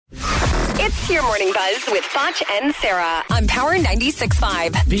It's your Morning Buzz with Foch and Sarah on Power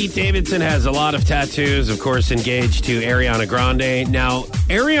 96.5. Pete Davidson has a lot of tattoos, of course, engaged to Ariana Grande. Now,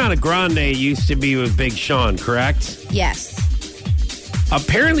 Ariana Grande used to be with Big Sean, correct? Yes.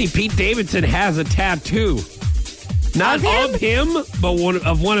 Apparently, Pete Davidson has a tattoo. Not of him, but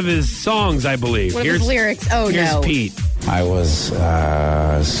one of his songs, I believe. One of his lyrics. Oh, here's no. Pete. I was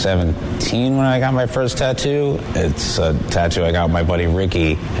 17 when I got my first tattoo. It's a tattoo I got with my buddy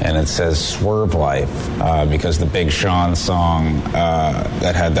Ricky, and it says Swerve Life, because the Big Sean song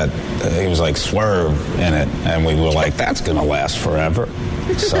that had that, it was like Swerve in it, and we were like, that's going to last forever.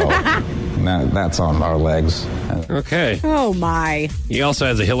 So that's on our legs. Okay. Oh, my. He also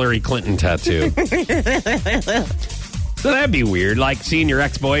has a Hillary Clinton tattoo. So that'd be weird, like seeing your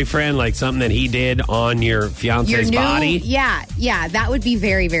ex-boyfriend, like something that he did on your fiance's body. Yeah, that would be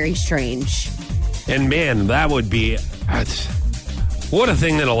very, very strange. And man, that would be, what a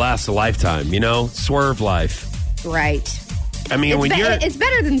thing that'll last a lifetime, Swerve life. Right. I mean, it's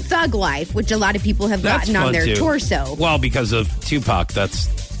better than Thug Life, which a lot of people have gotten on their torso. Well, because of Tupac,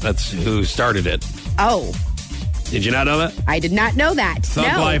 that's who started it. Oh. Did you not know that? I did not know that.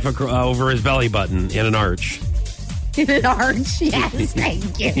 Thug Life over his belly button in an arch. In an arch, yes,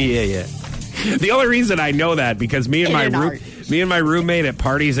 thank you. Yeah. The only reason I know that because me and my roommate at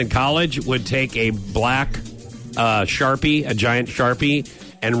parties in college would take a black Sharpie, a giant Sharpie,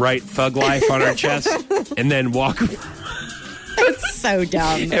 and write Thug Life on our chest, and then walk. That's so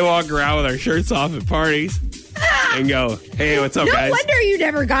dumb. And walk around with our shirts off at parties. And go, hey, what's up, guys? No wonder you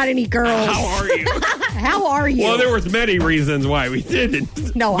never got any girls. How are you? How are you? Well, there was many reasons why we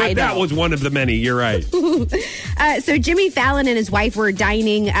didn't. No, but I know. That was one of the many. You're right. So Jimmy Fallon and his wife were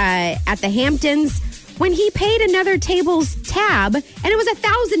dining at the Hamptons when he paid another table's tab, and it was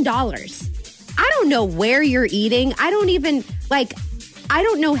 $1,000. I don't know where you're eating. I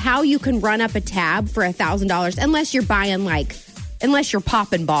don't know how you can run up a tab for $1,000 unless you're buying unless you're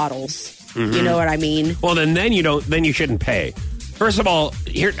popping bottles. Mm-hmm. You know what I mean? Well, then you shouldn't pay. First of all,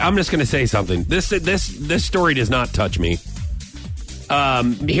 here I'm just going to say something. This story does not touch me.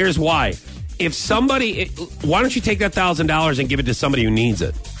 Here's why. Why don't you take that $1,000 and give it to somebody who needs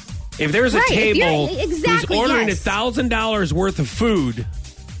it? If there's a table who's ordering $1,000 worth of food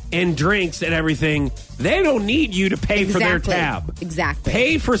and drinks and everything, they don't need you to pay for their tab. Exactly.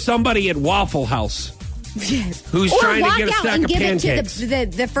 Pay for somebody at Waffle House. Yes. Who's trying to get a stack of pancakes. Give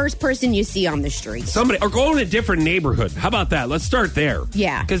it to the first person you see on the street. Or go in a different neighborhood. How about that? Let's start there.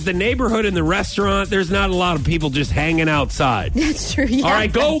 Yeah. Because the neighborhood and the restaurant, there's not a lot of people just hanging outside. That's true. Yeah, all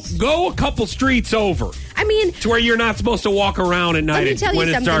right, go a couple streets over. I mean, to where you're not supposed to walk around at night when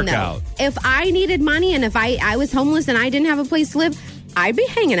it's dark out. If I needed money and if I was homeless and I didn't have a place to live, I'd be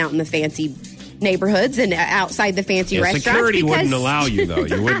hanging out in the fancy neighborhoods and outside the fancy restaurants. Security wouldn't allow you, though.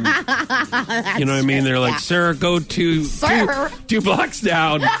 You wouldn't. You know what I mean? They're like, Sarah, go two blocks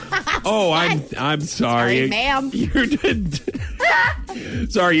down. Oh, I'm sorry. Sorry, ma'am.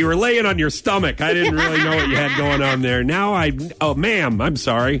 Sorry, you were laying on your stomach. I didn't really know what you had going on there. Ma'am, I'm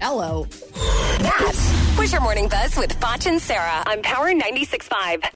sorry. Hello. That was your Morning Buzz with Foch and Sarah on Power 96.5.